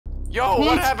Yo,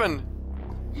 what happened?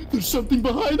 There's something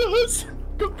behind us.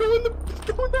 Go in the.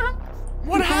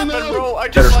 What happened, bro? I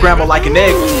just Better scramble like an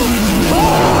egg.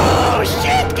 Oh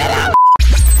shit! Get out!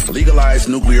 Legalize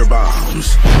nuclear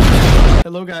bombs.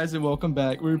 Hello, guys, and welcome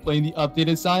back. We're playing the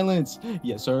updated Silence.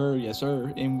 Yes, sir. Yes,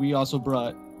 sir. And we also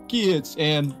brought kids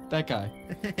and that guy.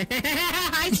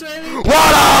 Hi, Swayle.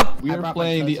 What up? We are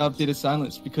playing the updated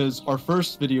Silence because our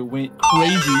first video went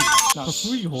crazy. Now,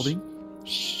 who are you holding?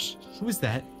 Shh. Who is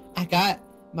that? I got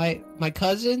my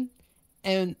cousin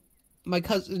and my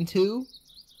cousin too.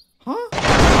 Huh?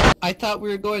 I thought we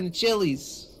were going to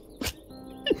Chili's.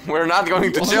 We're not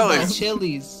going to Chili's.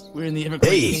 Chili's. We're in the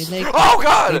Everglades. Hey. Oh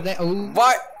god!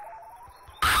 What?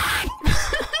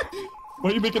 Why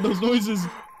are you making those noises?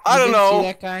 I don't See know.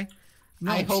 that guy?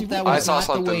 No, I hope that I was saw not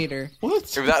something. the waiter. What?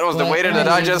 If that was the What? waiter that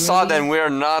I just saw, Really? then we're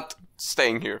not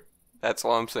staying here. That's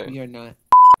all I'm saying. You're not.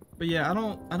 But yeah, I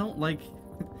don't like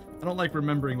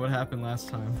remembering what happened last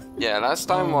time. Yeah, last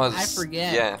time was. I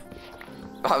forget. Yeah.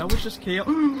 That was just chaos.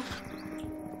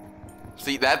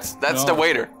 See, that's the No.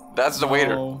 waiter. That's the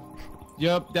waiter. No.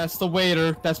 Yep, that's the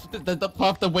waiter. That's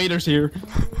the waiter's here.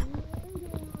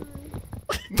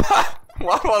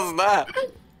 What was that?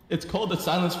 It's called the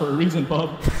Silence for a reason,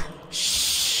 Bob.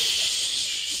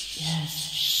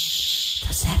 Yes.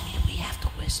 Does that mean we have to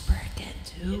whisper again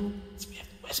too? We have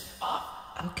to whisper, Bob.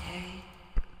 Okay.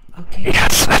 Okay.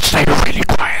 Yes, let's stay really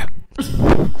quiet.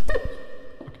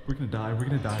 We're gonna die. We're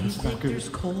gonna die. You This is not think good. there's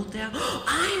coal down?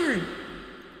 Iron.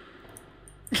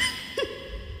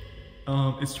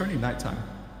 It's turning nighttime.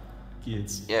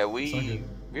 Kids. Yeah, It's not good.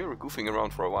 we were goofing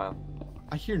around for a while.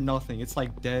 I hear nothing. It's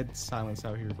like dead silence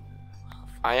out here.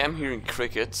 I am hearing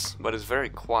crickets, but it's very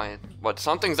quiet. But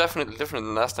something's definitely different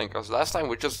than last time, because last time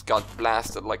we just got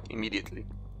blasted like immediately.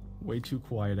 Way too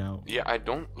quiet out. Yeah, I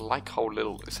don't like how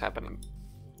little is happening.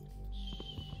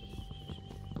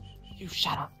 You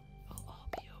shut up. I'll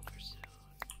be over soon.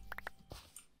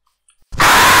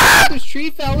 There's tree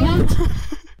fella.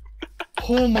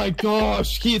 Oh my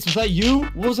gosh, kids, was that you?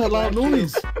 What was that loud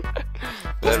noise?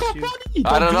 That's not funny.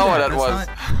 I don't know what that That's was.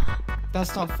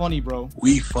 That's not funny, bro.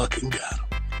 We fucking got him.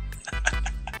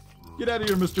 Get out of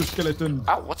here, Mr. Skeleton.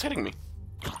 Ow, what's hitting me?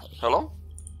 Hello?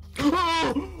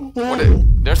 Oh.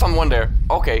 There's someone there.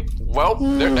 Okay, well,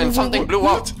 there, and something blew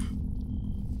up.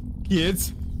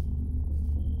 Kids,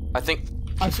 I think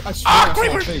I swear Ah, I saw a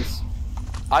creeper! face.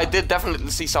 I did definitely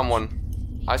see someone.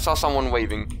 I saw someone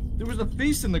waving. There was a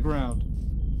face in the ground.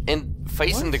 And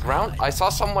face in the ground? I saw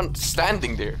someone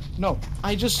standing there. No,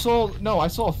 I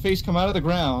saw a face come out of the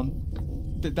ground.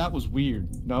 That was weird.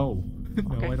 No.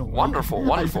 No, Okay. I don't. Wonderful,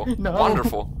 wonderful, No.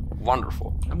 wonderful,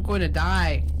 wonderful. I'm going to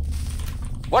die.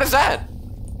 What is that?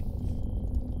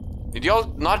 Did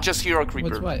y'all not just hear a creeper?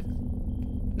 What's what?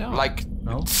 No. Like,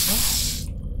 No.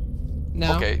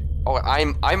 No. okay. Oh,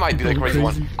 I might be the Are you crazy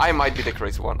one. crazy? I might be the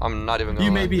crazy one. I'm not even gonna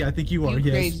You lie. may be. I think you are. You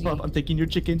Yes. crazy. Bob, I'm taking your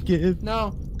chicken, kid.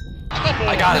 No.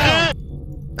 I got it.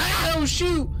 Ah, oh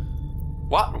shoot!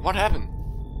 What happened?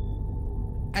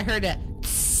 I heard that.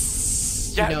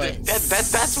 Yeah, You know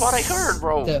that's what I heard,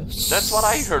 bro. That's what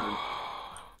I heard.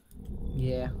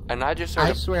 Yeah. And I just heard.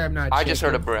 I swear I'm not. I just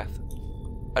heard a chicken. breath.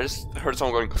 I just heard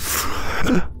someone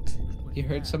going. You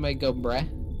heard somebody go bruh?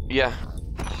 Yeah.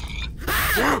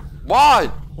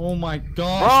 What? Oh my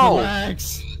gosh, Bro.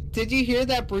 relax. Did you hear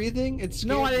that breathing? It's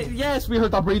No, yes, we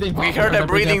heard that breathing. We Bob. heard that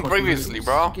breathing for previously, years.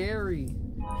 bro. scary.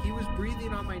 He was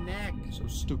breathing on my neck. So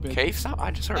stupid. Cave sound?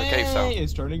 I just heard a Hey, cave sound.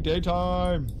 it's turning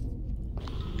daytime.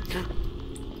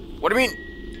 What do you mean?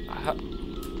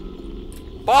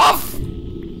 Buff!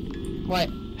 What?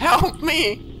 Help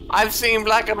me! I've seen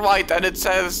black and white and it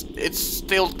says it's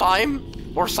still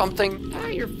time or something. Ah,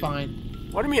 you're fine.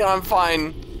 What do you mean I'm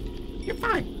fine? You're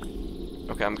fine.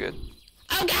 Okay, I'm good.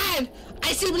 Oh God!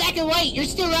 I see black and white. You're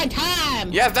still on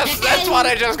time. Yeah, that's what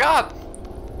I just got.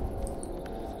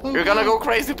 Oh, You're gonna God. go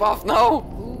crazy, Puff.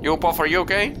 No. Yo, Puff, are you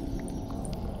okay?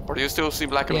 Or do you still see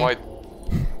black and Yeah. white?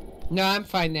 No, I'm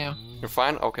fine now. You're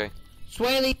fine? Okay.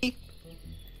 Swayle,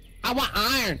 I want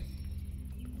iron.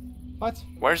 What?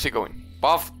 Where is he going?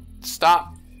 Puff,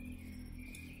 stop.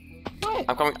 What?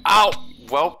 I'm coming. Ow!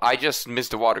 Well, I just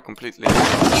missed the water completely.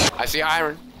 I see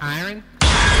iron. Iron?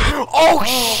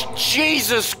 Oh,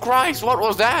 Jesus Christ! What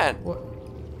was that? What?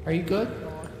 Are you good?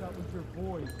 Gosh, that was your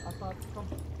voice. I thought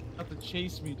something had to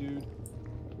chase me, dude.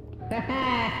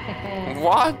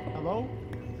 What? Hello?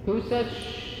 Who said?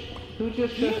 Who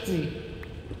just shushed me?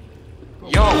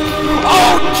 Yo!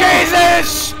 Oh,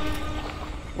 Jesus!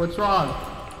 What's wrong?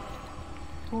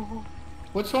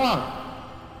 What's wrong?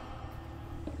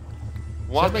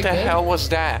 What Something the good? hell was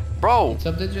that, bro?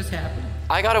 Something just happened.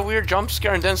 I got a weird jump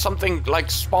scare and then something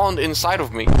like spawned inside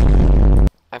of me.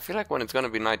 I feel like when it's gonna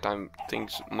be nighttime,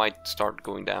 things might start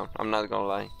going down. I'm not gonna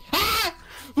lie.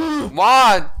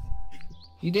 What?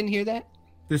 You didn't hear that?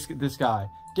 This guy.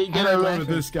 Get over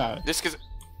this guy. This is...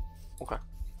 Okay.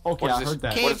 Okay, What is I this? heard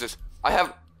that. What is this? I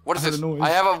have... What is I heard this? a noise. I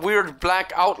have a weird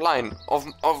black outline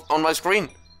on my screen.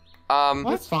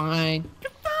 It's fine.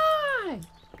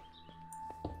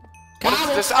 What is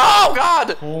this? Oh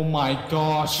God! Oh my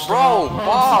gosh. Bro,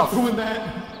 Bob! Doing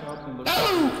that.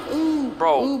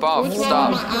 Bro, Bob, What's wrong stop.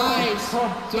 with my eyes?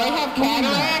 Do I have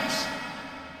cataracts?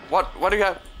 What do you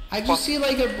have? I just see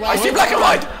like a black. I see black and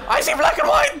white! I see black and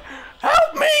white!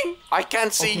 Help me! I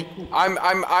can't see. I'm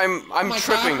My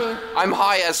tripping. copper. I'm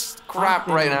high as crap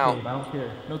right I now. don't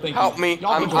care. No, thank Help you. me.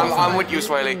 Y'all I'm can go outside. with you,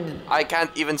 Swayle. I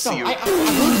can't even see you. I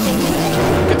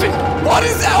What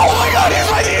is that? Oh my God, he's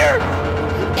right here!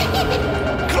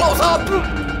 Close up!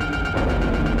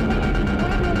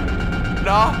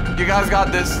 No, you guys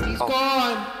got this. He's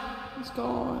gone. He's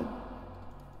gone.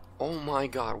 Oh my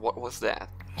God, what was that?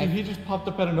 Dude, he just popped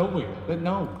up out of nowhere. But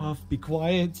no. Puff, be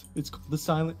quiet. It's called the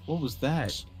silent. What was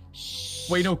that?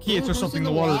 Wait, no, Key, it's Who's just something in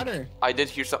in the the water. water? I did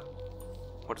hear some.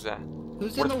 What is that?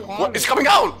 Who's in the water? What is coming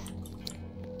out?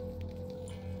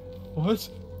 What?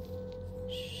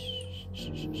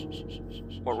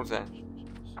 What was that?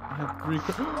 I have 3.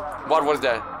 What was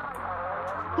that?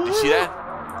 Did you see that?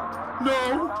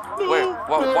 No. Wait,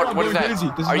 what I'm is going that? crazy.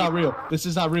 This Are is you- not real. This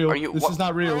is not real. Are you- This what- is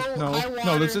not real. No, No, I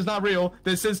no, this water. is not real.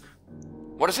 This is.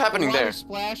 What is happening there? Water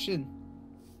splashing.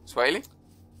 Swayle?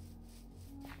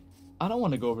 I don't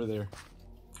want to go over there.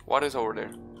 What is over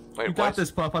there? Wait, You got what?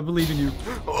 this, Puff. I believe in you.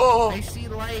 Oh, I see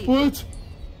light. What?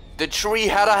 the tree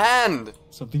had a hand.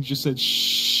 Something just said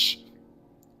shh.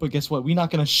 But guess what? We're not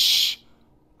gonna shh.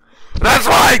 That's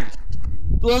right.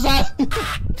 What was that?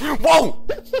 Whoa!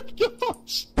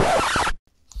 Gosh.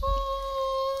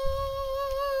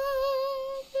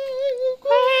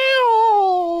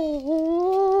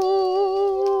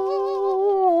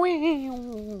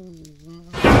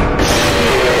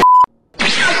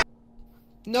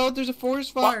 No, there's a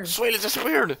forest Bob, fire. Swayle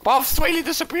disappeared. Bob, Swayle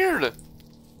disappeared.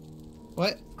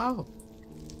 What? Oh.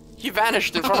 He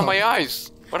vanished in front of my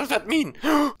eyes. What does that mean?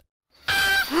 What?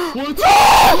 What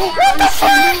the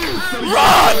fuck?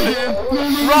 Run!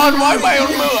 Run! Why am I on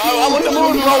the moon? I'm on the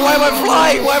moon, bro. Why am I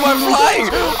flying? Why am I flying?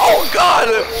 Oh God!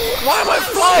 Why am I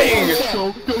flying?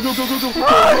 Go, go, go, go, go, go.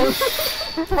 Run!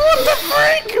 What the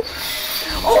freak?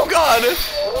 Oh God! Oh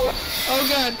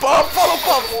God. Bob, follow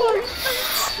Bob.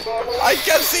 I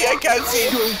can't see. I can't see.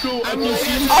 Go, go. I can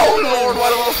see you. Oh Lord!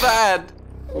 What was that?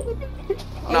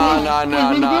 No, no,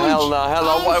 no, no. Hell no. Hell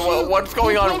no. What's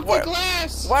going Who on? broke Where, the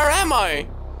glass? where am I?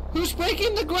 Who's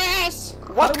breaking the glass?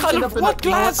 What How did we kind end of up in what the-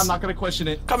 you know what? glass? I'm not gonna question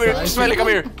it. Come here, Guys, Swayle, come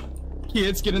here.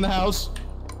 Kids, get in the house.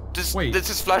 Wait. This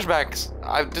is flashbacks.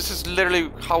 This is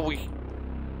literally how we.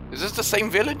 Is this the same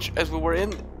village as we were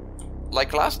in,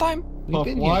 like last time? We've Puff,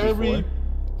 been why here are we? before.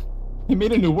 He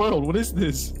made a new world. What is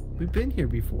this? We've been here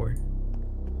before.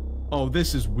 Oh,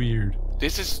 this is weird.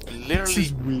 This is This literally.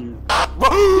 is weird.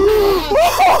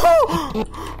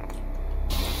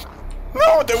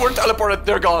 No, they were teleported.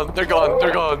 They're gone. They're gone.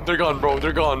 They're gone. They're gone, bro.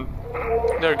 They're gone.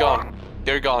 They're gone.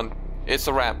 They're gone. It's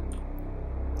a wrap.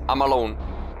 I'm alone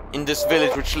in this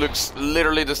village, which looks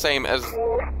literally the same as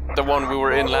the one we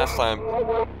were in last time.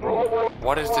 Bro,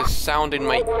 what is this sound in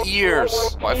my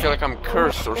ears? Oh, I feel like I'm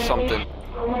cursed or something.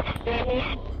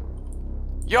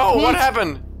 Yo, what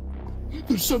happened?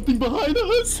 There's something behind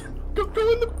us. Go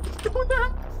in the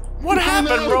house. What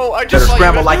happened, no. bro? I just saw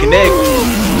Scramble you. like an egg.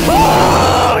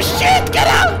 Oh shit! Get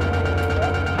out!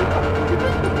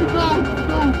 No,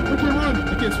 I can't run. I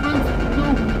can't sprint. No.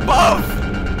 Buff!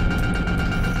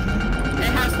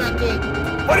 That house not good.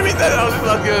 What do you mean that house is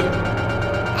not good?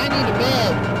 I need a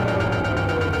bed.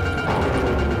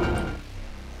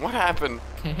 What happened?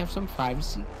 Can I have some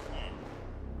privacy?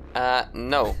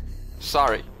 No.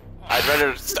 Sorry. I'd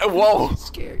rather. Whoa!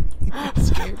 Scared. You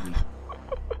scared me.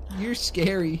 You're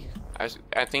scary.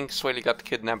 I think Swayle got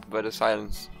kidnapped by the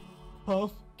silence.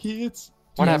 Puff, kids.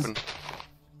 What Yes. happened?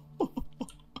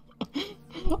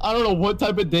 I don't know what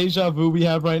type of deja vu we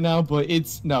have right now, but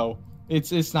it's not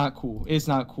cool. It's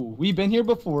not cool. We've been here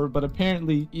before, but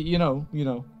apparently, you know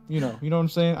what I'm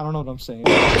saying? I don't know what I'm saying.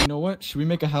 You know what? Should we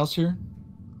make a house here?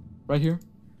 Right here?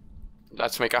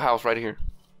 Let's make a house right here.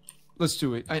 Let's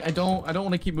do it. I don't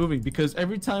want to keep moving because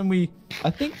every time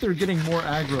I think they're getting more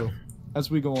aggro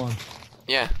as we go on.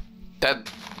 Yeah, that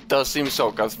does seem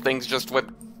so, cause things just went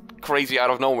crazy out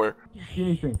of nowhere.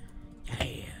 Anything.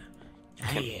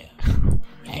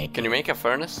 Can you make a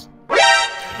furnace?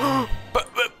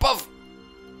 Puff!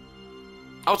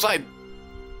 Outside!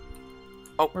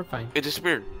 Oh, We're fine. it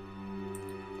disappeared.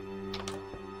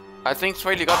 I think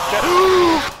Swayle got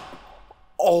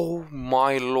Oh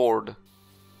my lord.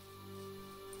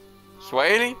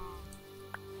 Swayle?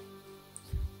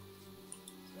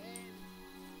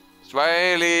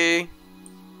 Swayle?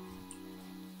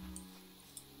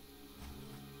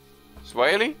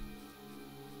 Swayle?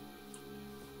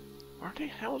 Where the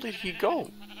hell did he go?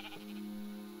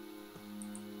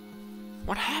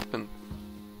 What happened?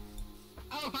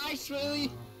 Oh, hi, Swayle.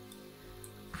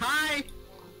 Hi.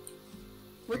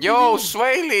 What Yo, you doing?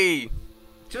 Swayle!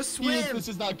 Just Yes, swim. this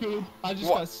is not good. I just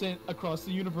What? got sent across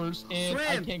the universe and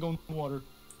I Swim. can't go in the water.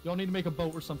 Y'all need to make a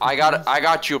boat or something. I got please. I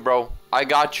got you, bro. I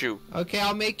got you. Okay,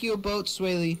 I'll make you a boat,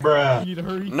 Swayle. You need to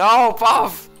hurry. No,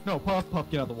 Puff! No, Puff,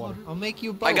 get out of the water. I'll make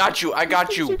you a boat. I got you, I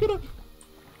got you.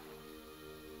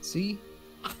 See?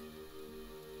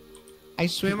 I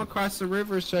swam across the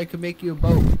river so I could make you a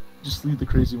boat. Just leave the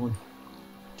crazy one.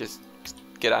 Just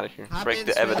get out of here. Hop Break in,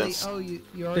 the Swayle. evidence. Oh, you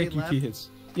already Thank you, left? kihec.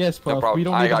 Yes, Puff. problem. We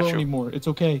don't I need a got boat you. anymore. It's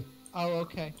okay. Oh,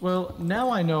 okay. Well, now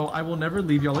I know I will never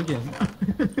leave y'all again.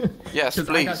 Yes, Because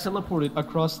I got please. teleported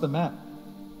across the map.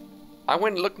 I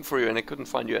went looking for you and I couldn't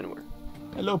find you anywhere.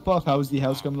 Hello, Puff. How's the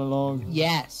house coming along?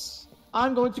 Yes.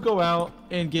 I'm going to go out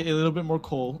and get a little bit more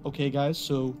coal. Okay, guys.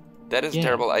 So That is a Yeah,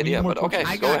 terrible we need idea, more but okay,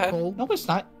 I go got ahead. coal. no, it's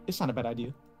not. It's not a bad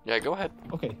idea. Yeah, go ahead.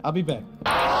 Okay, I'll be back.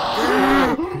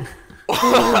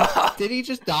 Did he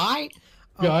just die?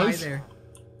 Oh, Guys? hi there.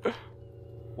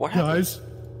 What happened? Guys,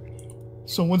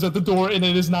 someone's at the door and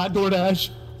it is not DoorDash.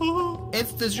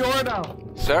 It's the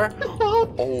Jordo. Sir?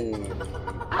 Oh,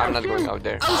 I'm not going out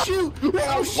there. Oh, shoot.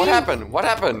 Oh, shoot. What happened? What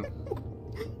happened?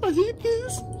 I hate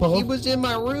this. He Puff, was in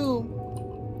my room.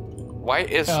 Why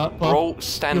is Puff, bro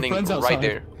standing friend's right outside.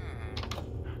 there?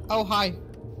 Oh, hi.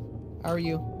 How are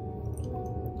you?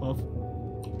 Puff.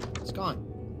 It's gone.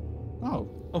 Oh,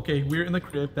 okay. We're in the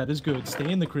crib. That is good.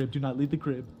 Stay in the crib. Do not leave the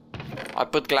crib. I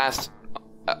put glass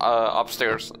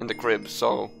upstairs in the crib,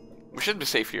 so we should be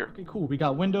safe here. Okay, cool. We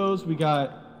got windows. We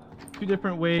got 2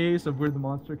 different ways of where the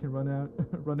monster can run out,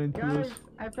 run into us.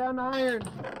 I found iron.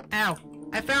 Ow.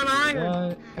 I found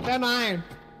iron. I found iron.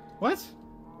 What?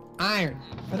 Iron.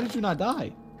 How did you not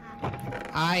die?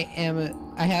 I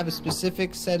have a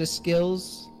specific set of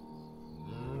skills.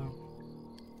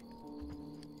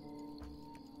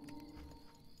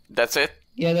 That's it?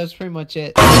 Yeah, that's pretty much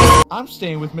it. I'm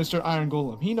staying with Mr. Iron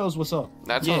Golem. He knows what's up.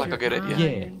 That Yeah. sounds like a good idea.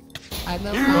 Yeah. I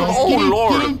know. Oh,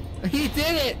 Lord. He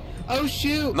did it. Oh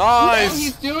shoot. Nice. Oh,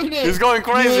 he's doing it. He's going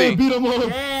Yeah, crazy. beat him up.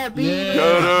 Yeah, beat Yeah.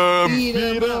 Get him. Beat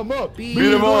him Beat him up. Beat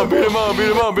Beat him up, beat him up, beat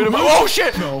him up, beat him up. Oh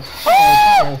shit! No.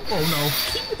 Oh no.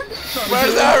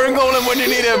 Where's the Iron Golem when you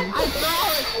need him? I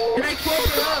saw it. And I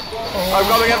pulled it up. I'm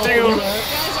coming after you.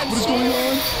 Guys, I'm What is so going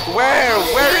on? Where?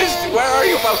 Where are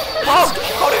you, Puff? Puff,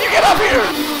 how did you get up here?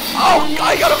 Oh,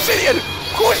 I got obsidian.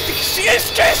 She is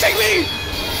chasing me.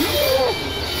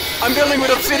 I'm building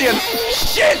with obsidian.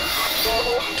 Shit!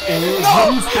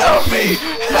 No, help me!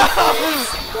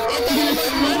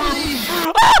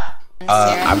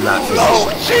 I'm not.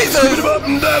 No,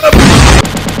 Jesus!